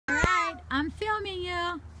I'm filming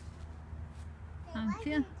you.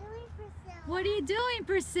 What are you doing,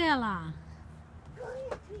 Priscilla?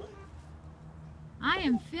 I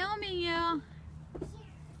am filming you.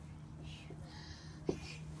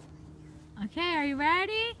 Okay, are you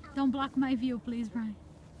ready? Don't block my view, please, Brian.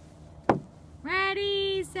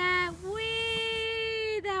 Ready, set,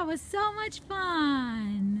 whee! That was so much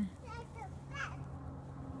fun. Let's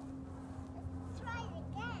try it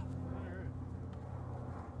again.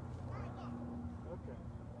 Okay.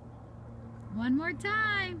 One more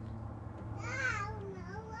time. No,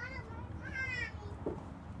 one more time.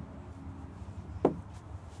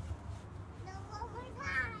 No, one more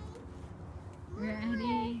time.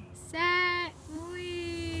 Ready, set,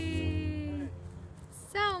 whee!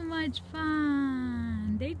 So much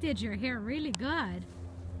fun. They did your hair really good.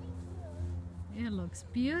 It looks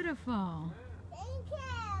beautiful. Thank you.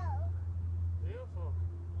 Beautiful.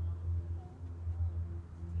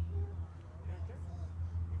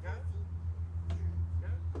 You got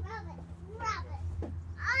it? Rub it.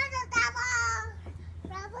 On the double.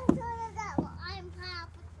 Rub it to the double. I'm Paw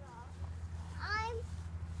Patrol. I'm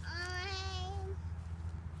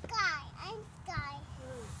Sky. I'm Sky.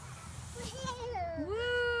 Woo!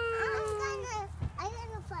 I'm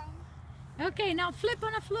gonna fly. Okay, now flip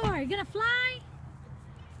on the floor. You gonna fly?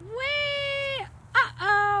 Whee!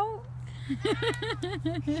 Uh-oh! That's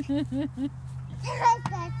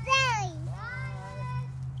silly.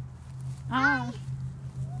 Oh. I'm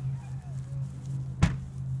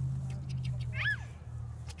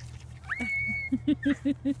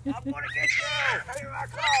gonna get you! Here I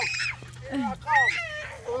come! Here I come!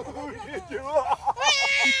 Oh,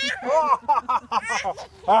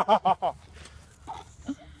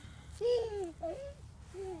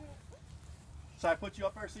 Should I put you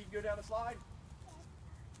up there so you can go down the slide?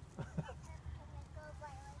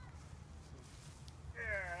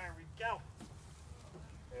 There we go.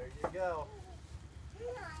 There you go.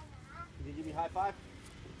 Can you give me a high five?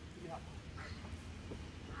 Give me a high five.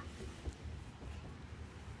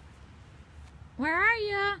 Where are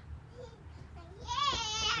you?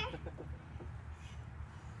 Yeah.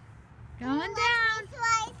 Going down.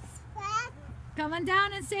 Coming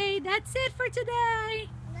down and say, that's it for today.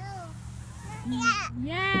 No. Yeah.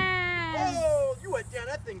 Yes. Oh, you went down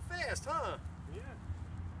that thing fast, huh? Yeah.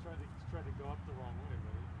 Tried to go up the wrong way,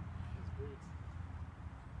 buddy. His boots.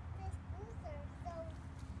 These boots are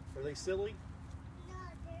so. Are they silly? No,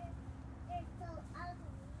 they're so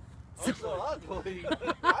ugly. Oh, so ugly.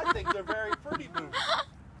 I think they're very pretty boots.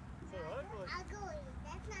 So ugly. Ugly.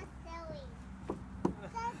 That's not silly.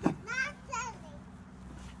 That's not silly.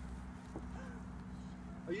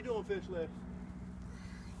 How you doing, fish lips?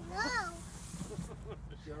 No.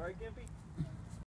 You alright, Gimpy?